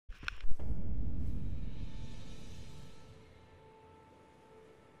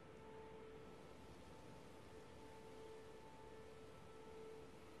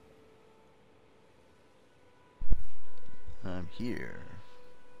here.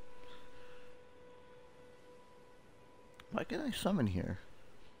 Why can I summon here?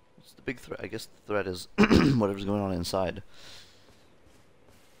 What's the big threat? I guess the threat is whatever's going on inside.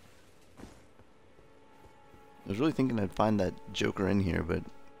 I was really thinking I'd find that Joker in here, but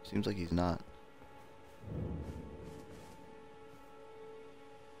seems like he's not.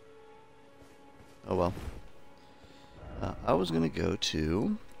 Oh well. I was gonna go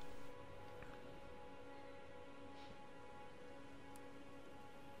to...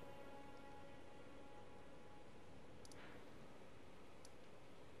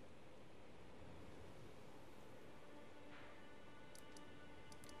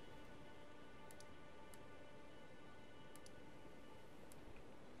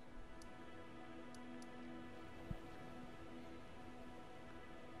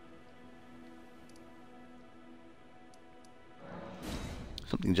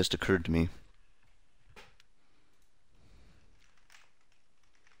 Something just occurred to me.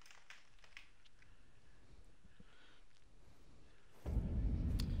 I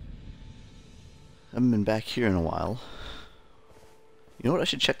haven't been back here in a while. You know what? I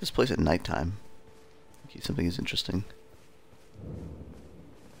should check this place at nighttime. In case something is interesting.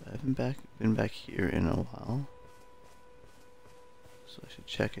 I haven't been back here in a while. So I should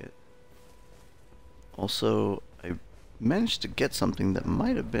check it. Also, I managed to get something that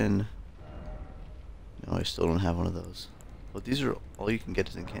might have been... No, I still don't have one of those. But these are all you can get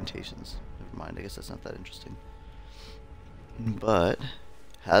is incantations. Never mind, I guess that's not that interesting. But,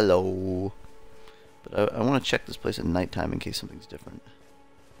 hello. But I want to check this place at nighttime in case something's different.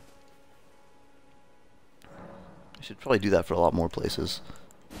 I should probably do that for a lot more places.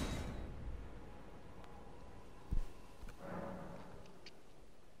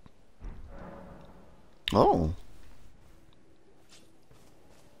 Oh.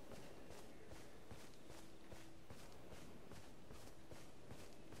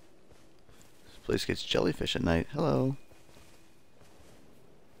 This place gets jellyfish at night. Hello.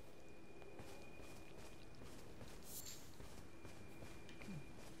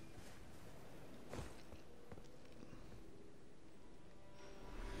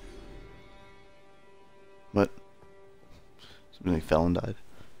 What? Somebody fell and died.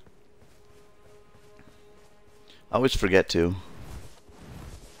 I always forget to. You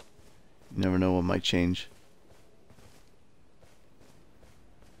never know what might change.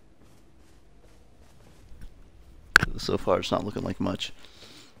 So far, it's not looking like much.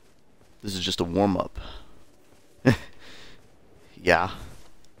 This is just a warm-up. Yeah.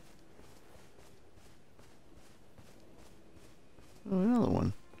 Oh, another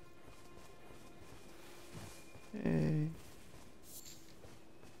one. Hey.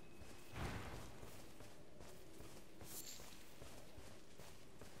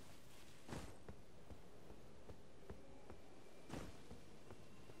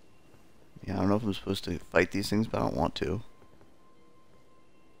 Yeah, I don't know if I'm supposed to fight these things, but I don't want to.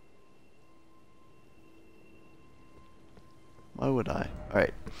 Why would I?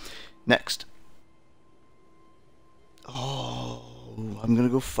 Alright. Next. Oh, I'm gonna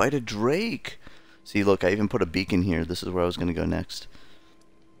go fight a drake. See, look, I even put a beacon here. This is where I was gonna go next.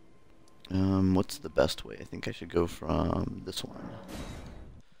 What's the best way? I think I should go from this one.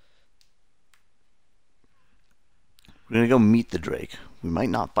 We're gonna go meet the drake. We might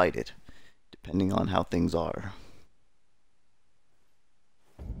not fight it, depending on how things are.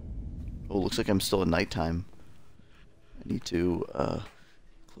 Oh, looks like I'm still at nighttime. I need to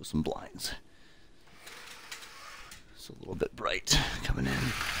close some blinds. It's a little bit bright coming in.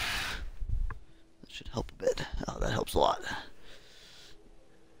 That should help a bit. Oh, that helps a lot.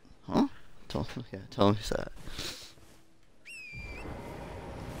 Huh? Tell him who's that.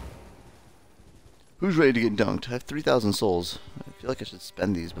 Who's ready to get dunked? I have 3,000 souls. I feel like I should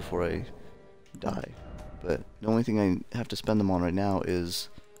spend these before I die. But the only thing I have to spend them on right now is...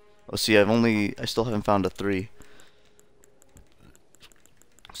 Oh, see, I still haven't found a 3.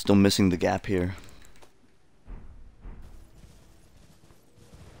 Still missing the gap here.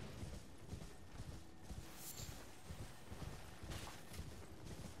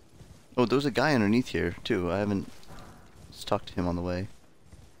 Oh, there's a guy underneath here, too. I haven't... Let's talk to him on the way.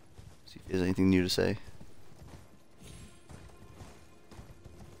 See if he has anything new to say.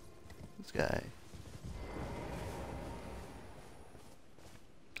 This guy.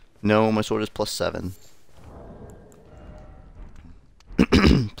 No, my sword is +7.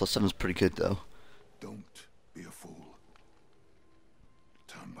 +7 is pretty good, though. Don't be a fool.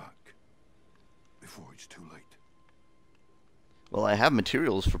 Turn back before it's too late. Well, I have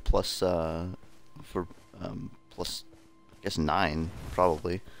materials for plus, I guess 9,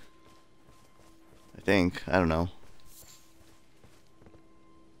 probably. I think. I don't know.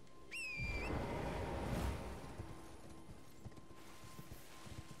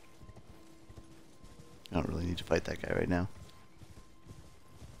 need to fight that guy right now.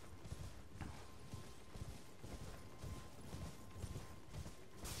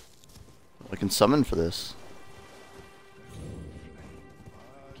 I can summon for this.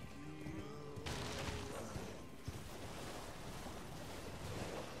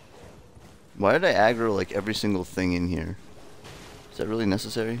 Why did I aggro like every single thing in here? Is that really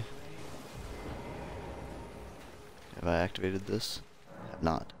necessary? Have I activated this? I have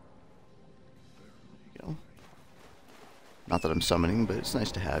not. There we go. Not that I'm summoning, but it's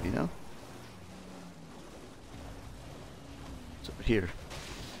nice to have, you know? It's over here.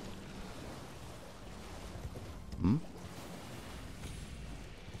 Hmm?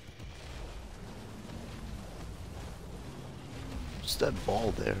 What's that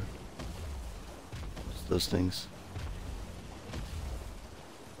ball there? What's those things?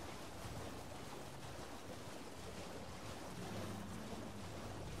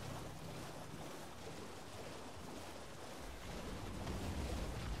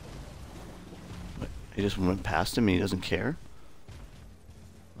 What? He just went past him and he doesn't care?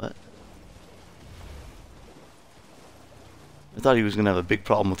 What? I thought he was gonna have a big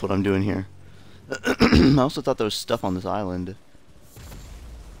problem with what I'm doing here. I also thought there was stuff on this island.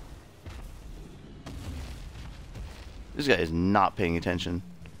 This guy is not paying attention.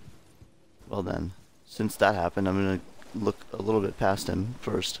 Well then, since that happened, I'm gonna look a little bit past him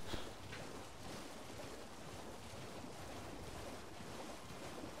first.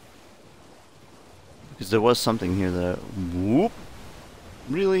 Because there was something here that... Whoop!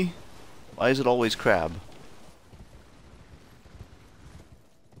 Really? Why is it always crab?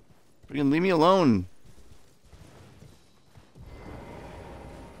 Freaking leave me alone!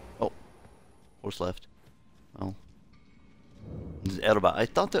 Oh. Horse left. Well. This is Erba. I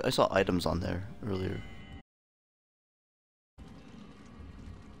thought that I saw items on there earlier.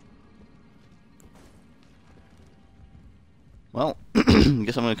 Well, I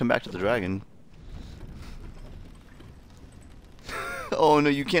guess I'm gonna come back to the dragon. Oh no,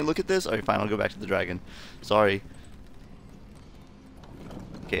 you can't look at this? Alright, fine, I'll go back to the dragon. Sorry.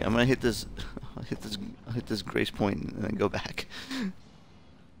 Okay, I'm gonna hit this I'll hit this grace point and then go back.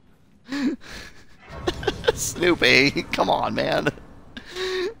 Snoopy, come on, man.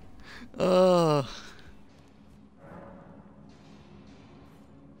 Oh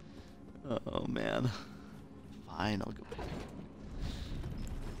man. Fine, I'll go back.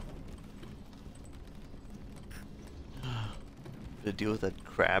 To deal with that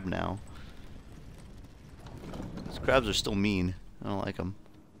crab now. These crabs are still mean. I don't like them.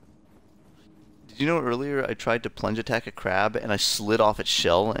 Did you know earlier I tried to plunge attack a crab and I slid off its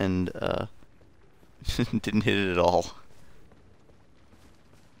shell and didn't hit it at all.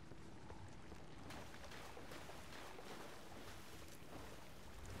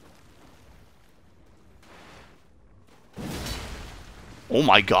 Oh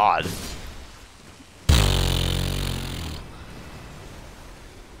my god.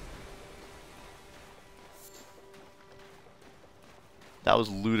 That was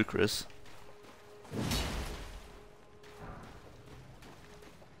ludicrous.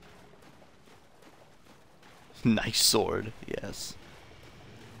 Nice sword, yes.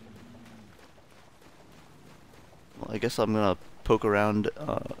 Well, I guess I'm gonna poke around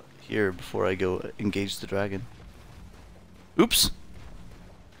here before I go engage the dragon. Oops!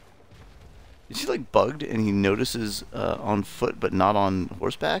 Is he like bugged and he notices on foot but not on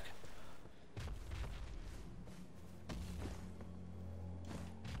horseback?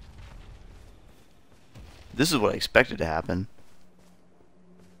 This is what I expected to happen.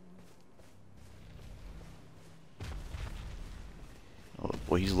 Oh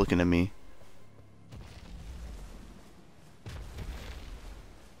boy, he's looking at me.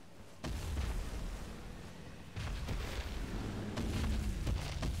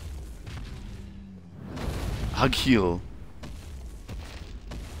 Agheel.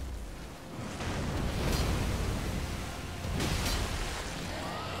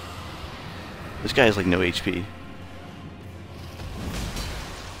 This guy has like no HP.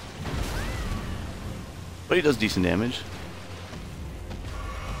 But he does decent damage.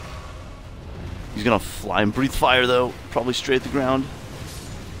 He's gonna fly and breathe fire though. Probably straight at the ground.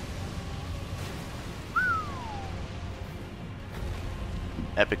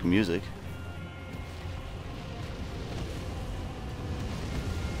 Epic music.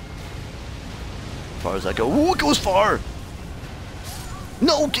 As far as I go. Ooh, it goes far!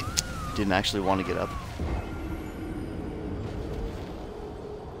 No! Didn't actually want to get up.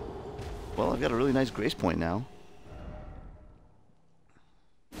 Well, I've got a really nice grace point now.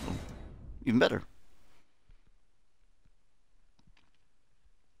 Oh, even better.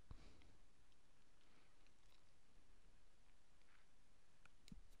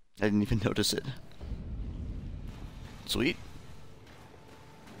 I didn't even notice it. Sweet.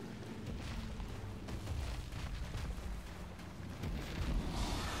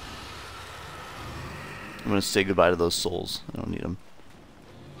 I'm gonna say goodbye to those souls. I don't need them.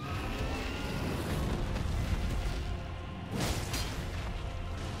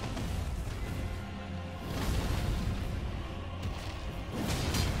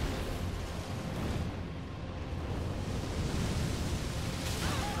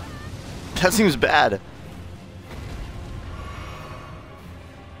 That seems bad.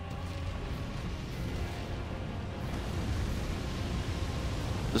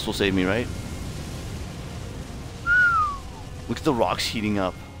 This will save me, right? Look at the rocks heating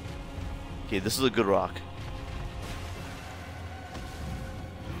up. Okay, this is a good rock.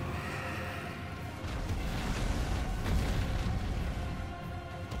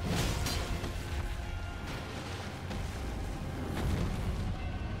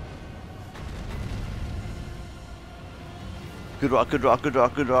 Good rock, good rock, good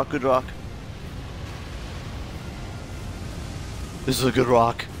rock, good rock, good rock. This is a good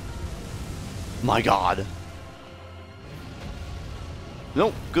rock. My god.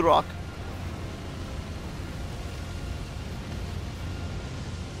 Nope, good rock.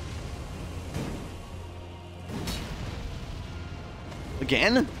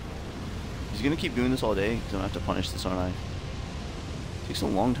 Again? He's gonna keep doing this all day, because I'm gonna have to punish this, aren't I? It takes a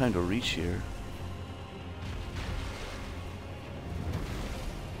long time to reach here.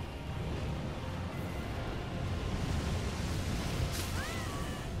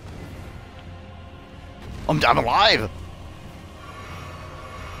 I'm alive!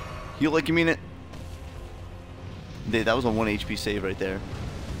 Heal like you mean it. That was a 1 HP save right there.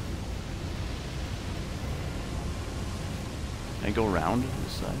 Can I go around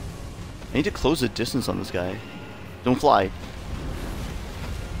this side? I need to close the distance on this guy. Don't fly.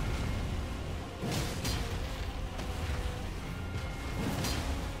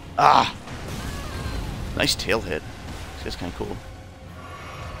 Ah! Nice tail hit. This guy's kind of cool.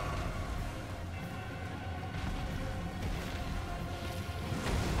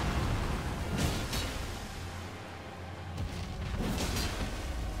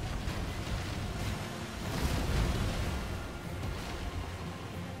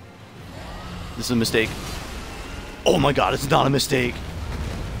 This is a mistake. Oh my god, it's not a mistake.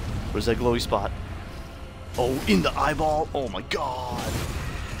 Where's that glowy spot? Oh, in the eyeball. Oh my god.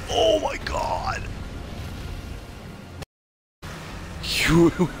 Oh my god.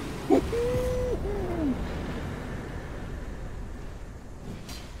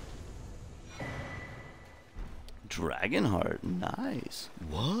 Dragon heart. Nice.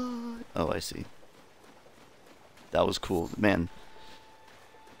 What? Oh, I see. That was cool. Man.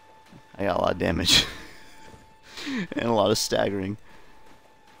 I got a lot of damage. And a lot of staggering.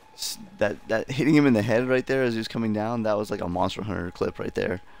 That hitting him in the head right there as he was coming down, that was like a Monster Hunter clip right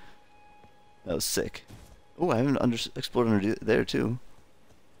there. That was sick. Oh, I haven't explored under there too.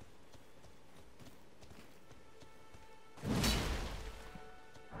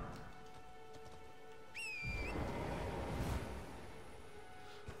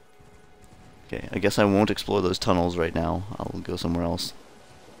 Okay, I guess I won't explore those tunnels right now. I'll go somewhere else.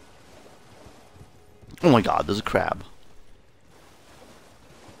 Oh my god, there's a crab.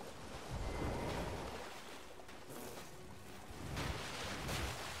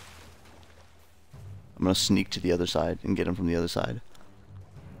 I'm gonna sneak to the other side and get him from the other side.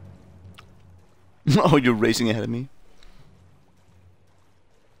 Oh, you're racing ahead of me?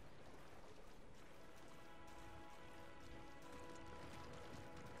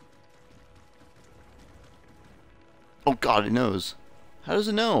 Oh god, it knows. How does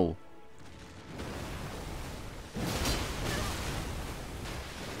it know?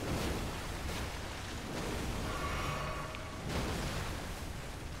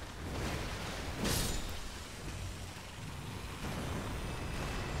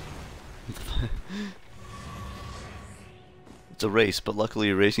 It's a race, but luckily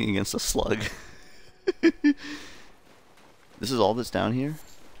you're racing against a slug. This is all that's down here?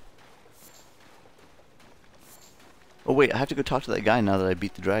 Oh wait, I have to go talk to that guy now that I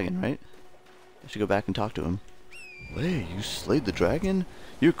beat the dragon, right? I should go back and talk to him. Hey, you slayed the dragon?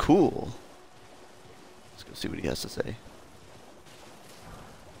 You're cool. Let's go see what he has to say.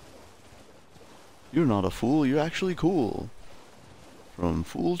 You're not a fool, you're actually cool. From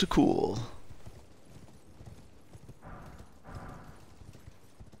fool to cool.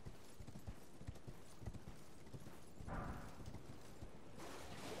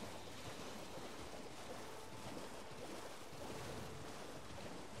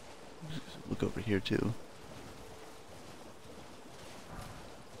 Look over here too.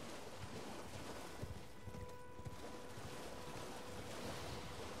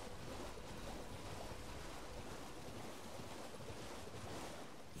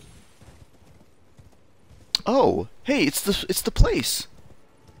 Oh, hey, it's the place.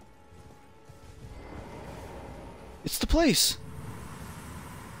 It's the place.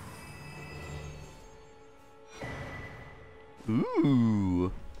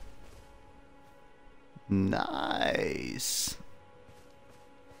 Ooh. Nice.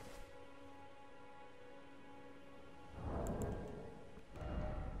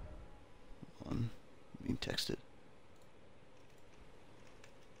 Hold on. Being texted.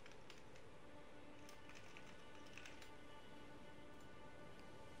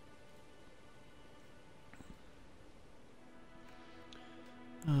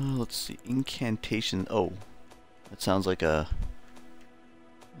 Let's see. Incantation. Oh. That sounds like a...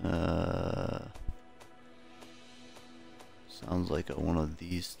 sounds like one of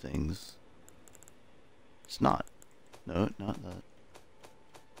these things. It's not. No, not that.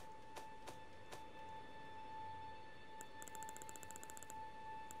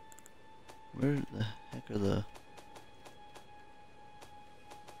 Where the heck are the...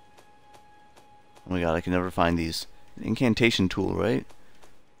 Oh my god, I can never find these. An incantation tool, right?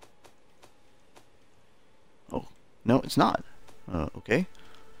 Oh, no, it's not. Okay.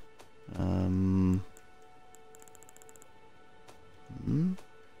 Hmm. Hmm.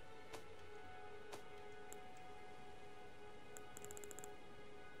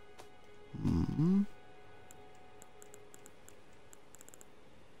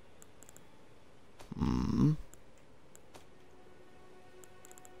 Hmm.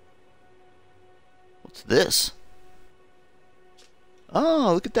 What's this?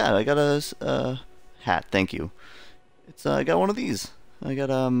 Oh, look at that. I got a hat. Thank you. It's I got one of these. I got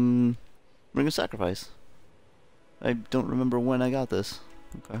Ring of Sacrifice. I don't remember when I got this.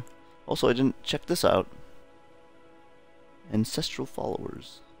 Okay. Also, I didn't check this out. Ancestral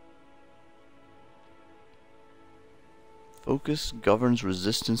Followers. Focus governs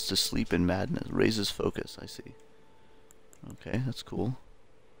resistance to sleep and madness. Raises focus, I see. Okay, that's cool.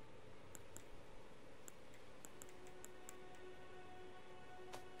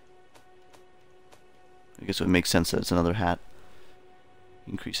 I guess it would make sense that it's another hat.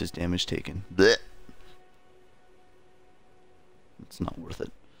 Increases damage taken. Blech. It's not worth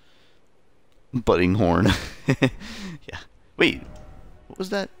it. Budding horn. Yeah. Wait. What was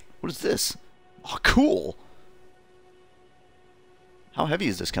that? What is this? Oh, cool. How heavy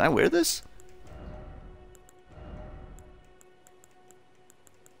is this? Can I wear this?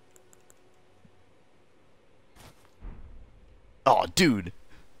 Oh, dude.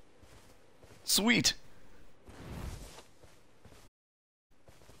 Sweet.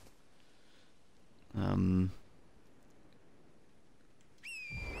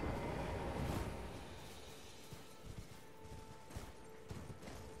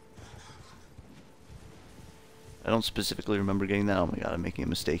 I don't specifically remember getting that. Oh my god, I'm making a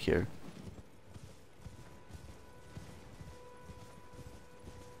mistake here.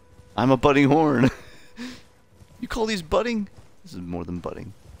 I'm a budding horn. You call these budding? This is more than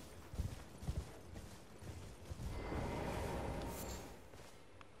budding.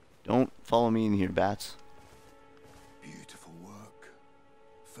 Don't follow me in here, bats. Beautiful work.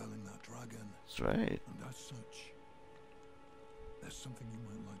 Felling that dragon. That's right. And as such, there's something you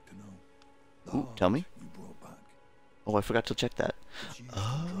might like to know. Ooh, tell me. You brought back. Oh, I forgot to check that.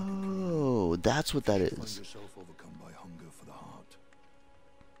 Oh, that's what that is. Find yourself overcome by hunger for the heart,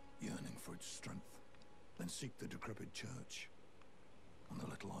 yearning for its strength, then seek the decrepit church on the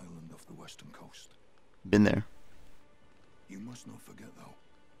little island off the western coast. Been there. You must not forget, though,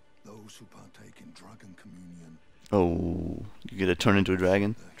 those who partake in dragon communion. Oh, you get to turn into a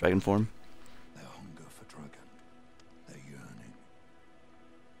dragon? Dragon form? Their hunger for dragon, their yearning,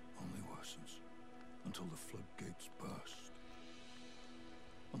 only worsens until the floodgates burst,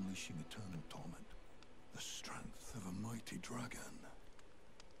 unleashing eternal torment. The strength of a mighty dragon.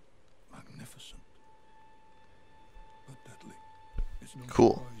 Magnificent, but deadly. It's no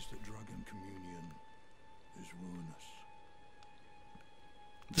Cool. surprise that dragon communion is ruinous.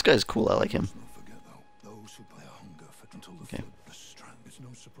 This guy's cool, I like him. Let's not forget, though, those who bear hunger for until the flood, the strength. It's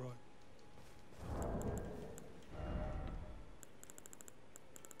no surprise.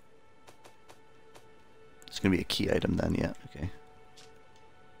 It's gonna be a key item then, yeah, okay.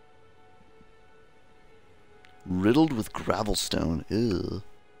 Riddled with gravelstone, ew.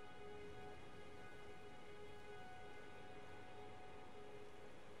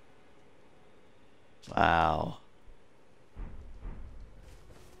 Wow.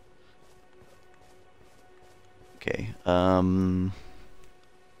 Okay,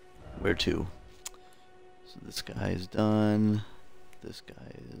 where to? So this guy is done. This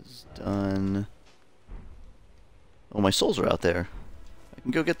guy is done. Oh, my souls are out there. I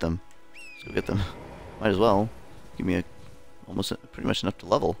can go get them. Let's go get them. Might as well. Give me almost pretty much enough to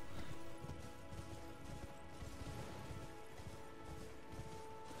level.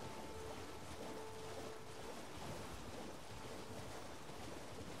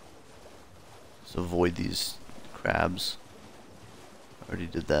 Just avoid these crabs. I already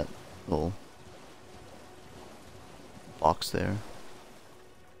did that little box there.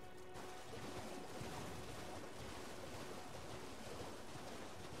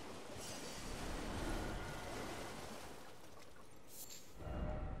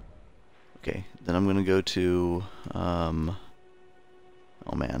 Okay, then I'm gonna go to, oh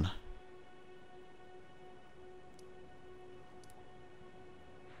man.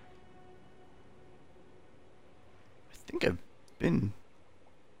 I think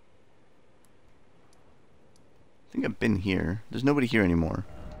I've been here. There's nobody here anymore.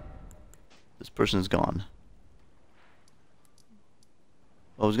 This person is gone.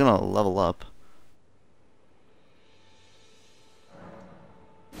 Well, I was gonna level up.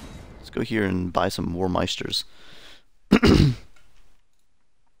 Let's go here and buy some more Meisters.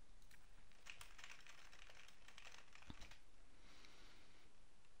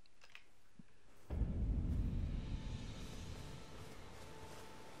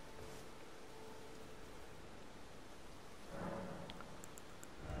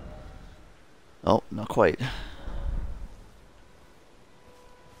 Oh, not quite.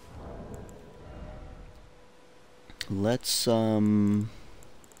 Let's level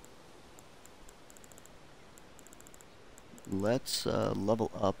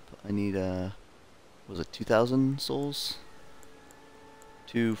up. I need was it 2,000 souls?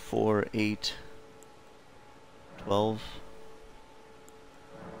 2, 4, 8, 12.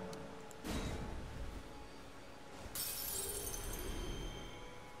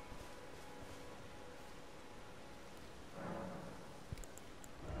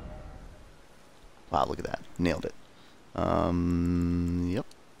 Wow, look at that. Nailed it. Yep.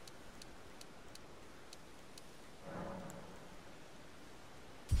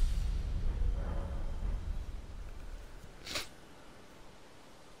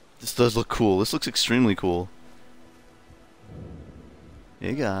 This does look cool. This looks extremely cool.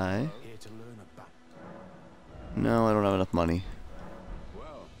 Hey, guy. No, I don't have enough money.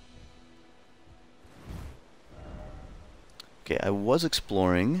 Okay, I was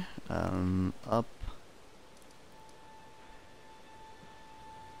exploring. Up.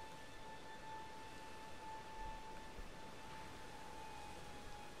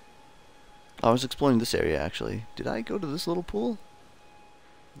 I was exploring this area, actually. Did I go to this little pool?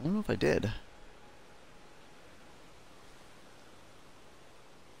 I don't know if I did.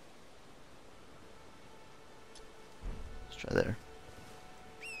 Let's try there.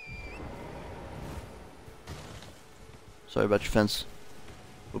 Sorry about your fence.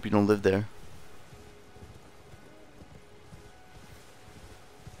 Hope you don't live there.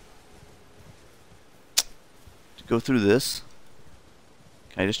 To go through this,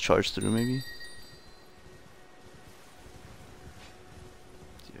 can I just charge through maybe?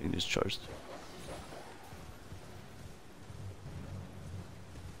 See if I can just charge through.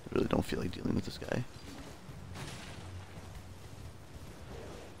 I really don't feel like dealing with this guy.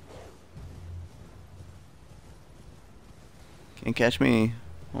 Can't catch me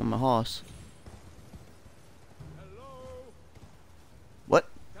on my horse. Hello? What?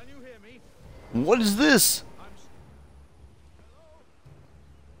 Can you hear me? What is this? Hello?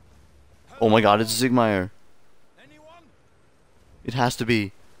 Oh my god, it's Sigmire. Anyone? It has to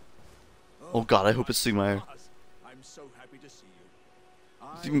be. Oh god, I hope it's Sigmire. I'm so happy to see you.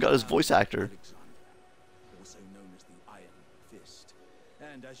 He's even got his voice actor. Alexander, also known as the Iron Fist.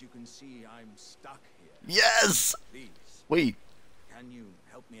 And as you can see, I'm stuck here. Yes! Please, Wait, can you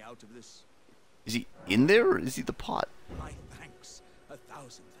help me out of this? is he in there or is he the pot? My thanks.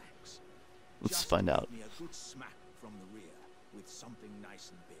 1,000 thanks. Let's Just find give out. me a good smack from the rear with something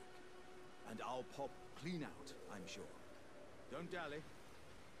nice and big. And I'll pop clean out, I'm sure. Don't dally.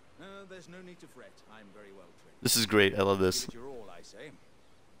 There's no need to fret. I'm very well trained. This is great, I love this. Give it your all, I say.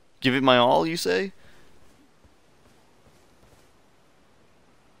 Give it my all, you say?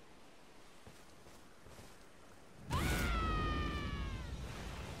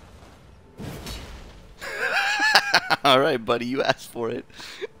 Alright, buddy, you asked for it.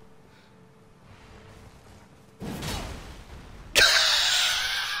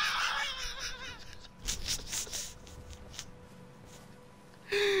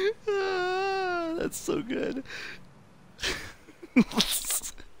 That's so good.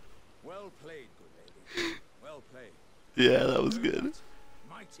 Well played, good lady. Well played. Yeah, that was good.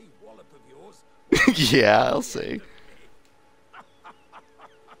 Mighty wallop of yours. Yeah, I'll say.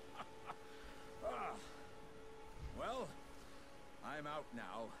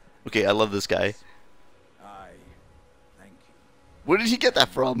 Okay, I love this guy. Aye, thank you. Where did he get that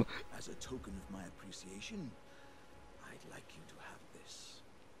from? As a token of my appreciation, I'd like you to have this.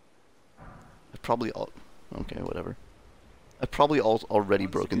 Okay, whatever. I've probably already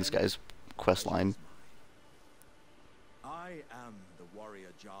broken this guy's quest line. I am the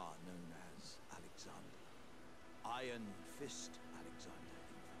warrior Jar known as Alexander. Iron Fist Alexander.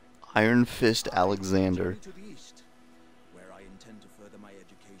 Iron Fist Alexander. To the east, where I intend to further my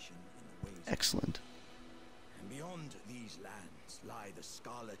education in the ways. Excellent. And beyond these lands lie the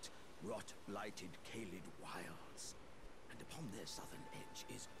scarlet, rot-blighted Caelid wilds. And upon their southern edge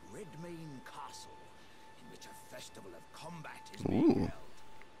is Redmane Castle, in which a festival of combat is being held.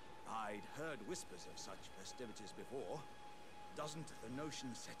 I'd heard whispers of such festivities before. Doesn't the notion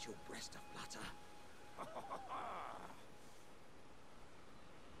set your breast aflutter?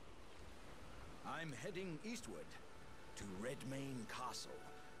 I'm heading eastward to Redmane Castle,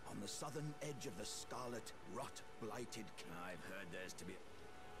 on the southern edge of the scarlet, rot-blighted. I've heard there's to be.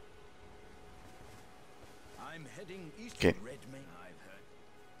 I'm heading eastward. Redmane. I've heard.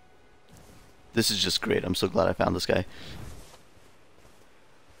 This is just great. I'm so glad I found this guy.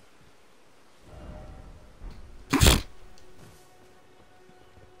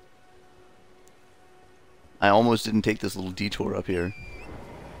 I almost didn't take this little detour up here.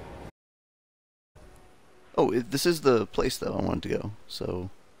 Oh, this is the place though I wanted to go,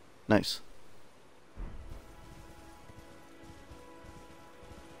 so nice.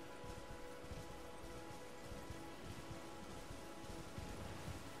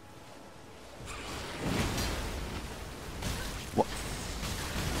 What?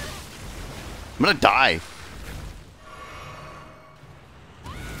 I'm gonna die.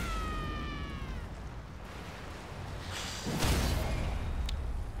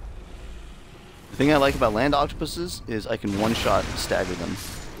 The thing I like about land octopuses is I can one-shot stagger them.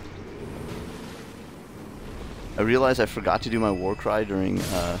 I realized I forgot to do my war cry during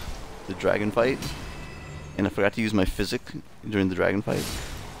the dragon fight, and I forgot to use my physic during the dragon fight.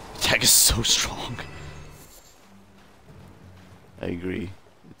 Attack is so strong. I agree.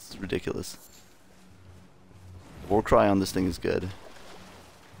 It's ridiculous. War cry on this thing is good.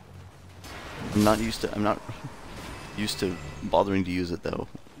 I'm not used to bothering to use it though.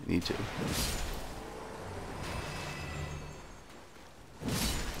 I need to.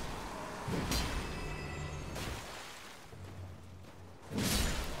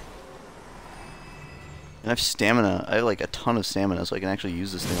 And I have stamina. I have like a ton of stamina, so I can actually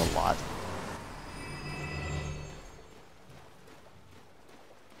use this thing a lot.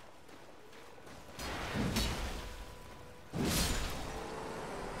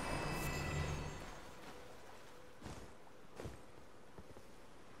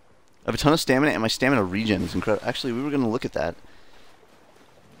 I have a ton of stamina, and my stamina regen is incredible. Actually, we were going to look at that.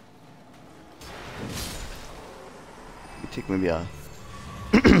 Take maybe a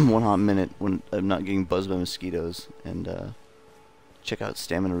 1 hot minute when I'm not getting buzzed by mosquitoes and check out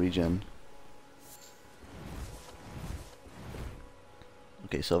stamina regen.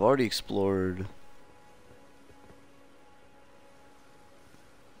 Okay, so I've already explored.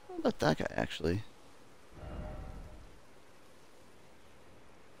 What about that guy actually?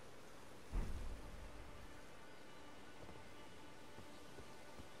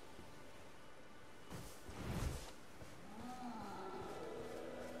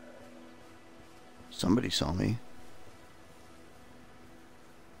 Somebody saw me.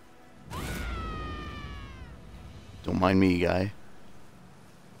 Don't mind me, guy.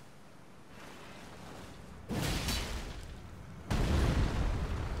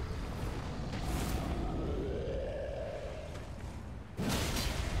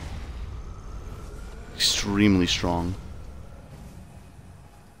 Extremely strong.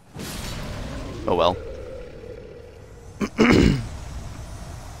 Oh well.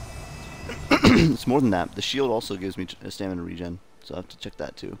 It's more than that. The shield also gives me a stamina regen, so I have to check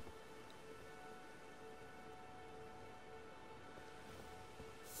that too.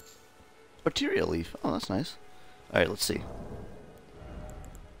 Arteria leaf. Oh, that's nice. Alright, let's see.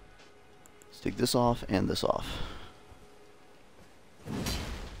 Let's take this off and this off.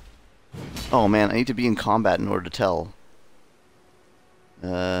 Oh man, I need to be in combat in order to tell.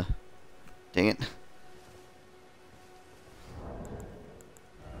 Dang it.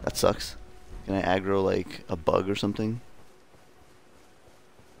 That sucks. Can I aggro like a bug or something?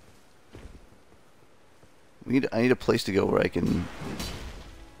 I need a place to go where I can.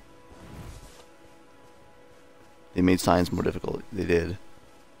 They made science more difficult. They did.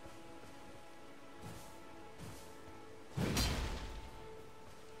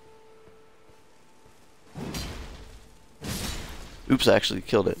 Oops, I actually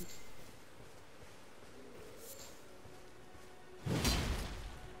killed it.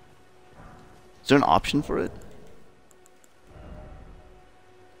 Is there an option for it?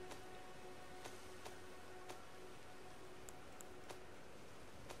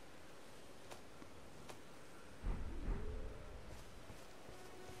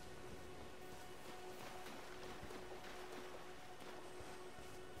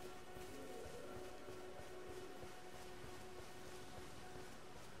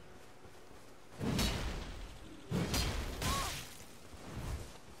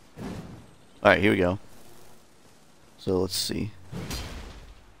 Alright, here we go. So let's see.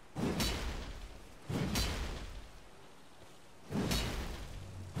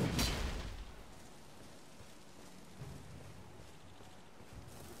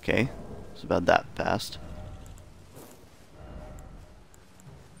 Okay, it's about that fast.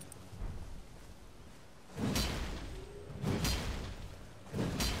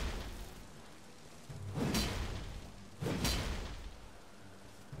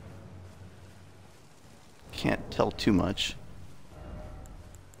 Can't tell too much.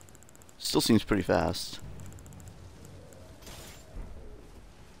 Still seems pretty fast.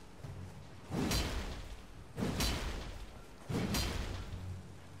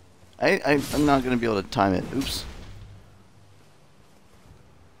 I'm not gonna be able to time it. Oops.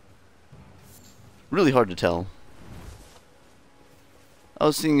 Really hard to tell. I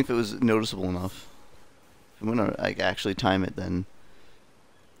was seeing if it was noticeable enough. If I'm gonna like actually time it, then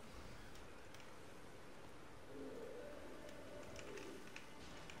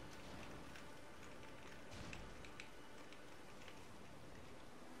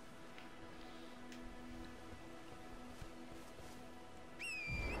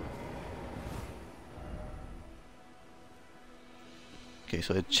okay,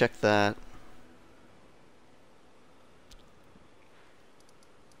 so I checked that.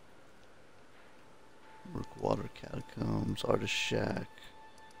 Water catacombs, artist shack.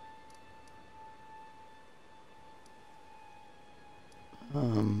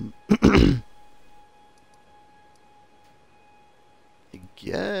 I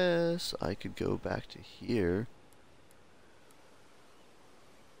guess I could go back to here.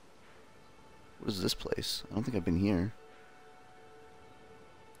 What is this place? I don't think I've been here.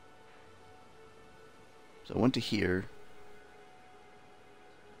 So I went to here.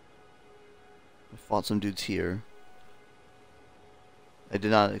 I fought some dudes here. I did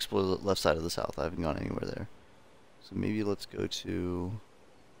not explore the left side of the south. I haven't gone anywhere there. So maybe let's go to...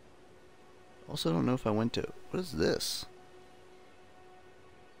 Also, I don't know if I went to... What is this?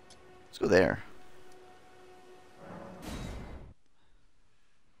 Let's go there.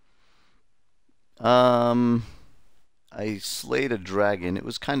 I slayed a dragon. It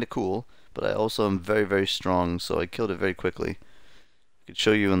was kind of cool, but I also am very, very strong, so I killed it very quickly. I could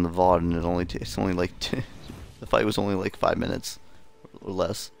show you in the VOD, and it's only like the fight was only like 5 minutes or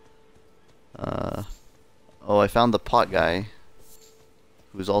less. Oh, I found the pot guy,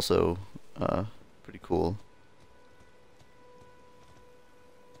 who's also pretty cool.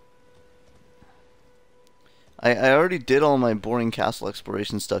 I already did all my boring castle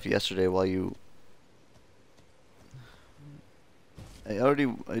exploration stuff yesterday while you...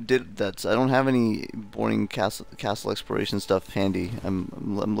 I did that. So I don't have any boring castle exploration stuff handy.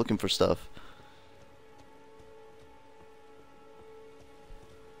 I'm looking for stuff.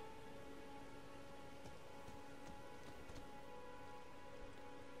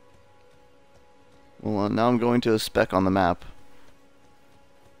 Well, now I'm going to a speck on the map.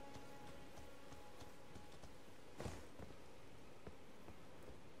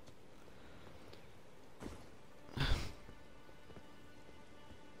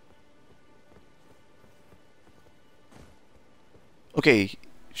 Okay,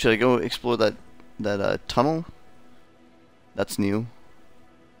 should I go explore that tunnel? That's new.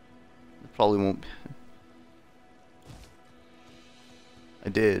 It probably won't. I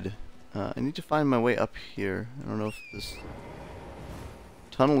did. I need to find my way up here. I don't know if this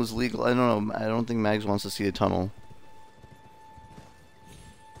tunnel is legal. I don't know. I don't think Mags wants to see a tunnel.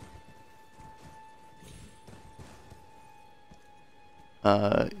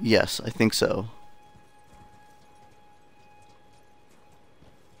 Yes, I think so.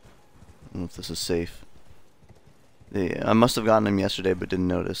 I don't know if this is safe. I must have gotten him yesterday but didn't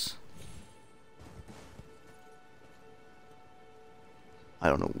notice. I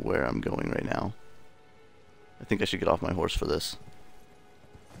don't know where I'm going right now. I think I should get off my horse for this.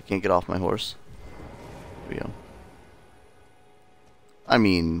 I can't get off my horse. Here we go. I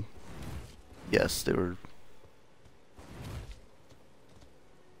mean, yes, they were...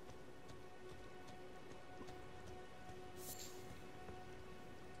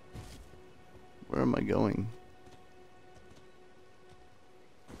 going?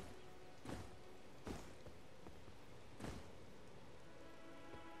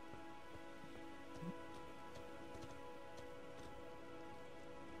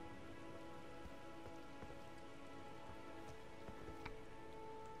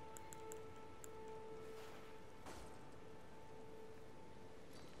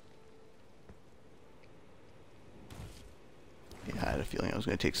 Yeah, I had a feeling I was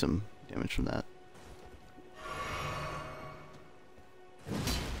going to take some damage from that.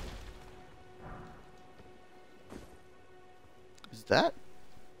 Is that?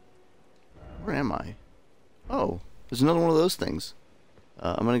 Where am I? Oh, there's another one of those things.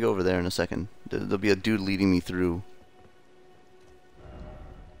 I'm going to go over there in a second. There'll be a dude leading me through.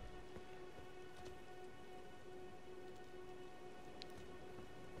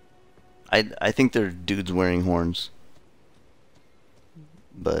 I think they're dudes wearing horns.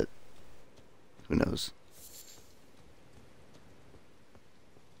 But who knows?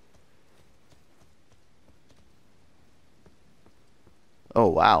 Oh,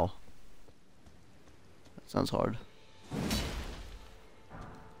 wow. That sounds hard.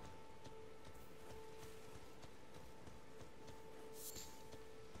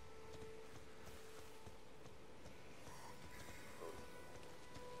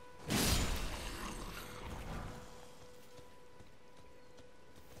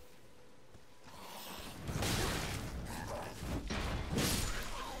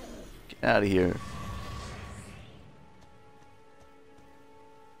 Get out of here.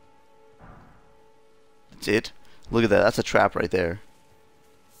 That's it? Look at that. That's a trap right there.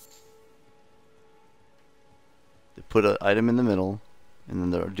 They put an item in the middle, and then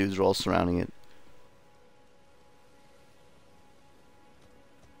the dudes are all surrounding it.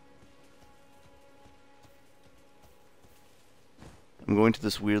 I'm going to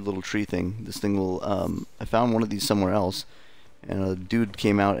this weird little tree thing. This thing will, I found one of these somewhere else, and a dude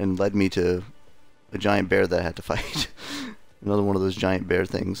came out and led me to a giant bear that I had to fight. Another one of those giant bear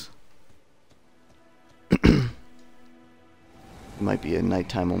things. It might be a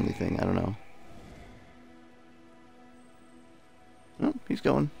nighttime only thing, I don't know. Oh, he's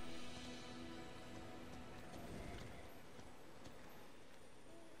going.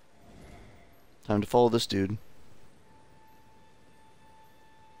 Time to follow this dude.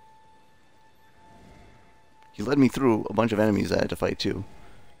 He led me through a bunch of enemies I had to fight too.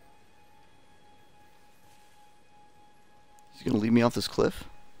 He's gonna lead me off this cliff?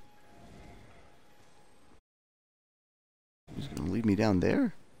 He's gonna lead me down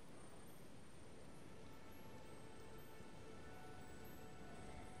there?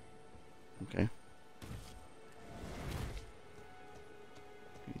 Okay.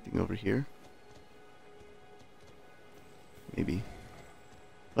 Anything over here? Maybe.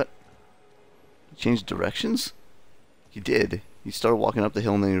 What? He changed directions? He did. He started walking up the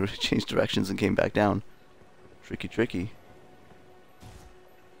hill and then he changed directions and came back down. Tricky, tricky.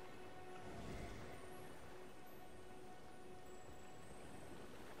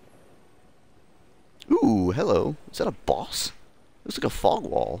 Ooh, hello. Is that a boss? Looks like a fog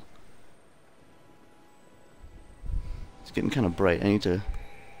wall. It's getting kind of bright. I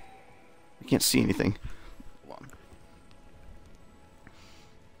can't see anything. Hold on.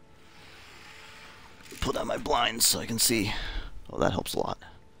 Pull down my blinds so I can see. Oh, that helps a lot.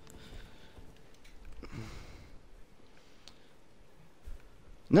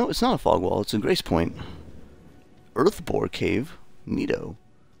 No, it's not a fog wall. It's a grace point. Earthbore cave. Neato.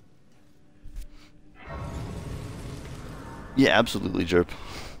 Yeah, absolutely, Jerp.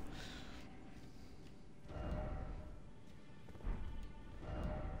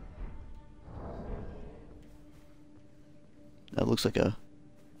 That looks like a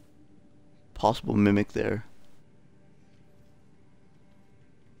possible mimic there.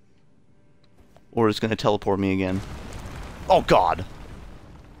 Or it's going to teleport me again. Oh, God!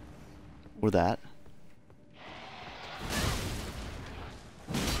 Or that.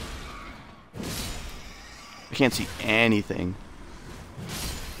 I can't see anything.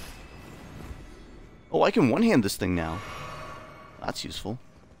 Oh, I can one-hand this thing now. That's useful.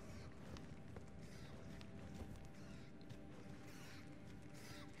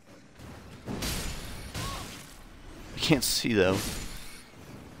 I can't see, though.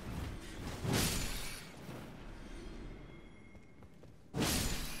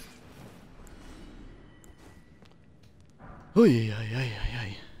 Oh, yeah.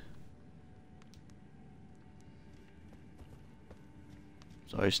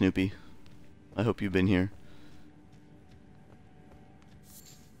 Sorry, Snoopy. I hope you've been here.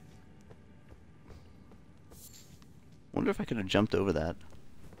 Wonder if I could have jumped over that.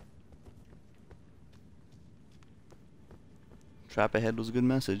 Trap ahead was a good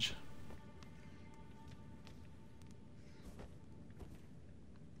message.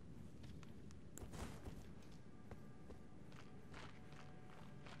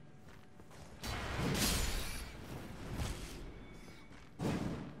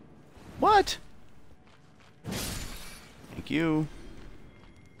 What? Thank you.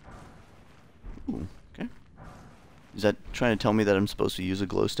 Ooh, okay. Is that trying to tell me that I'm supposed to use a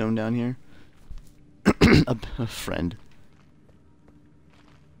glowstone down here? A friend.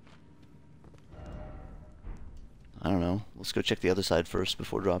 I don't know. Let's go check the other side first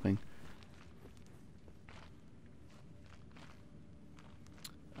before dropping.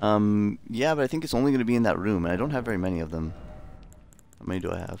 Yeah, but I think it's only going to be in that room, and I don't have very many of them. How many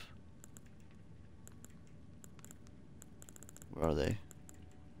do I have? Where are they?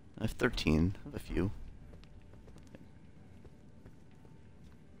 I have 13. I have a few.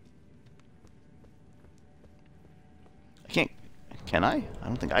 I can't... Can I? I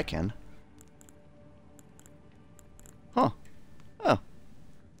don't think I can. Huh. Oh.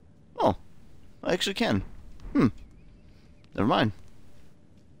 Oh. I actually can. Never mind.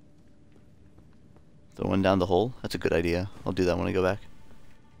 Throw one down the hole? That's a good idea. I'll do that when I go back.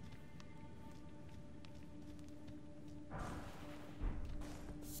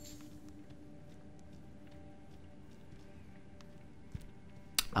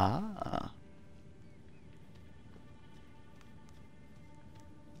 Ah.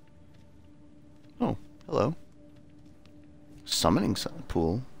 Oh, hello. Summoning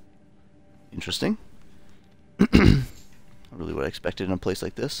pool. Interesting. Not really what I expected in a place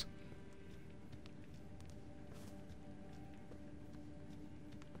like this.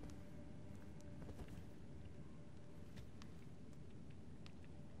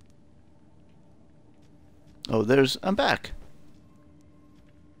 Oh, I'm back.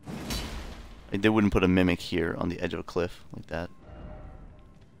 They wouldn't put a mimic here on the edge of a cliff like that.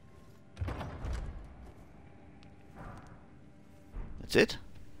 That's it?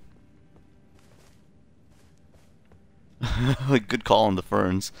 Good call on the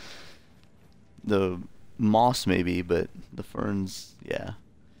ferns. The moss maybe, but the ferns, yeah.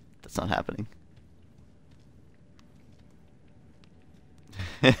 That's not happening.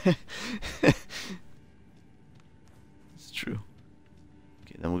 It's true.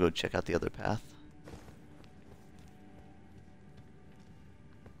 Okay, then we'll go check out the other path.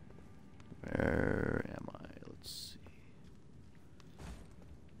 Where am I? Let's see.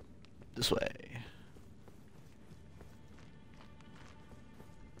 This way.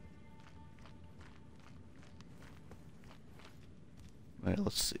 Alright,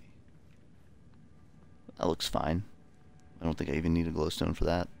 let's see. That looks fine. I don't think I even need a glowstone for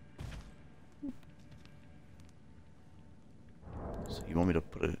that. So you want me to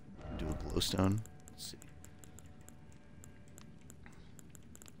do a glowstone? Let's see.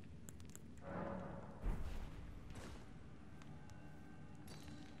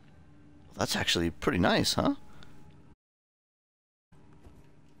 Well, that's actually pretty nice, huh?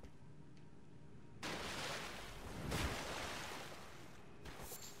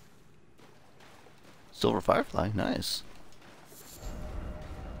 Silver firefly, nice.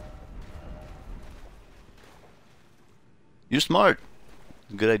 You're smart.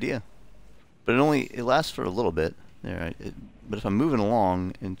 Good idea. But it lasts for a little bit. There, but if I'm moving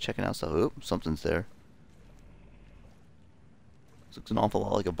along and checking out stuff, oh, something's there. This looks an awful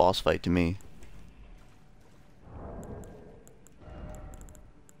lot like a boss fight to me.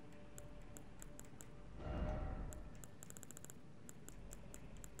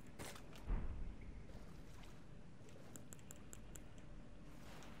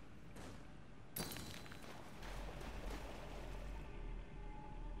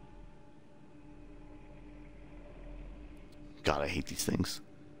 God, I hate these things.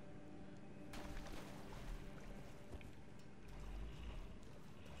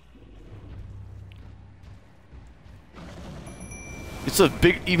 It's a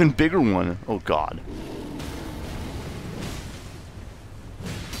even bigger one. Oh God.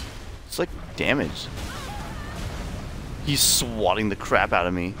 It's like damaged. He's swatting the crap out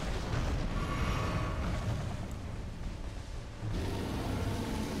of me.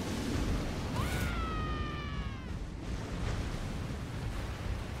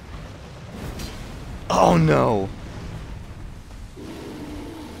 Oh no!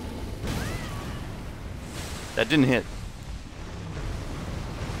 That didn't hit.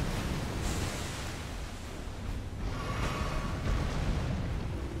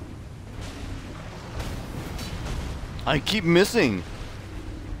 I keep missing.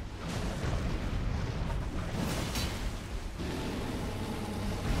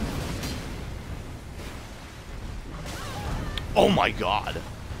 Oh my god.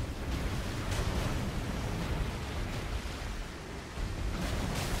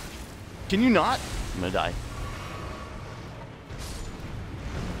 Can you not? I'm gonna die.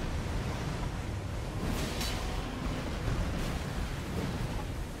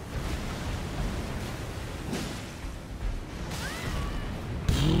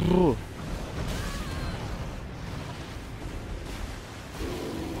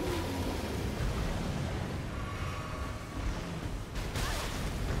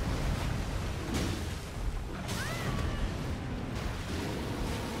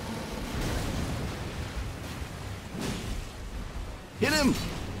 Hit him!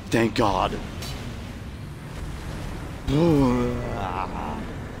 Thank God.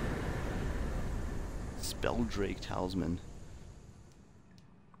 Spelldrake Talisman.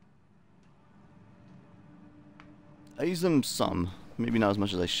 I use them some. Maybe not as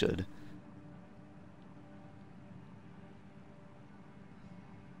much as I should.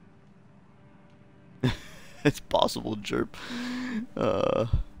 It's possible, Jerp.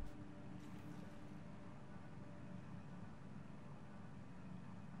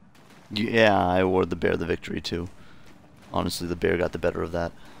 Yeah, I award the bear the victory too. Honestly, the bear got the better of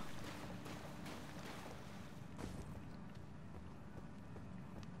that.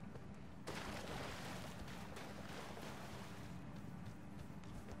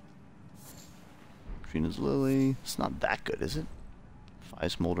 Trina's Lily. It's not that good, is it?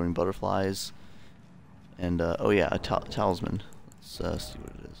 5 smoldering butterflies. And, oh yeah, a talisman. Let's see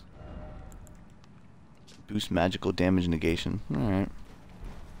what it is. Boost magical damage negation. Alright.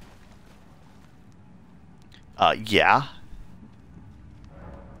 Yeah.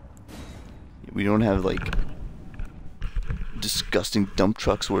 We don't have, like, disgusting dump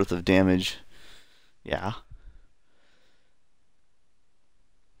trucks worth of damage. Yeah.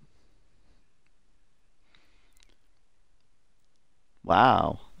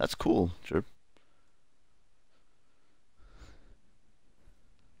 Wow, that's cool, Chirp.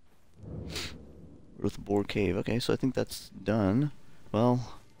 Earthbore Cave. Okay, so I think that's done.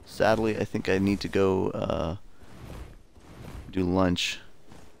 Well, sadly, I think I need to go, do lunch.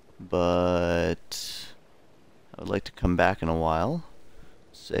 But I would like to come back in a while.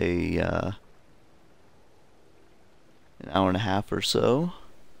 Say, an hour and a half or so.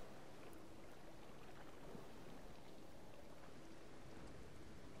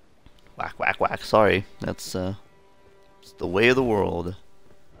 Whack, whack, whack. Sorry. That's, it's the way of the world.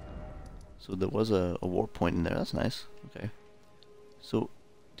 So there was a warp point in there. That's nice. Okay. So,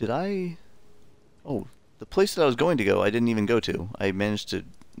 did I... Oh, the place that I was going to go, I didn't even go to. I managed to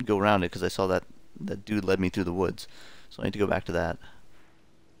go around it because I saw that dude led me through the woods. So I need to go back to that.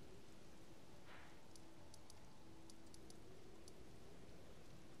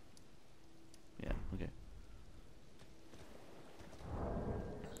 Yeah, okay.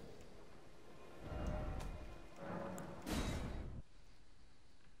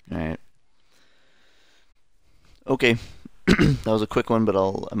 Alright. Okay. That was a quick one, but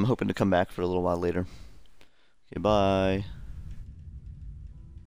I'm hoping to come back for a little while later. Okay, bye.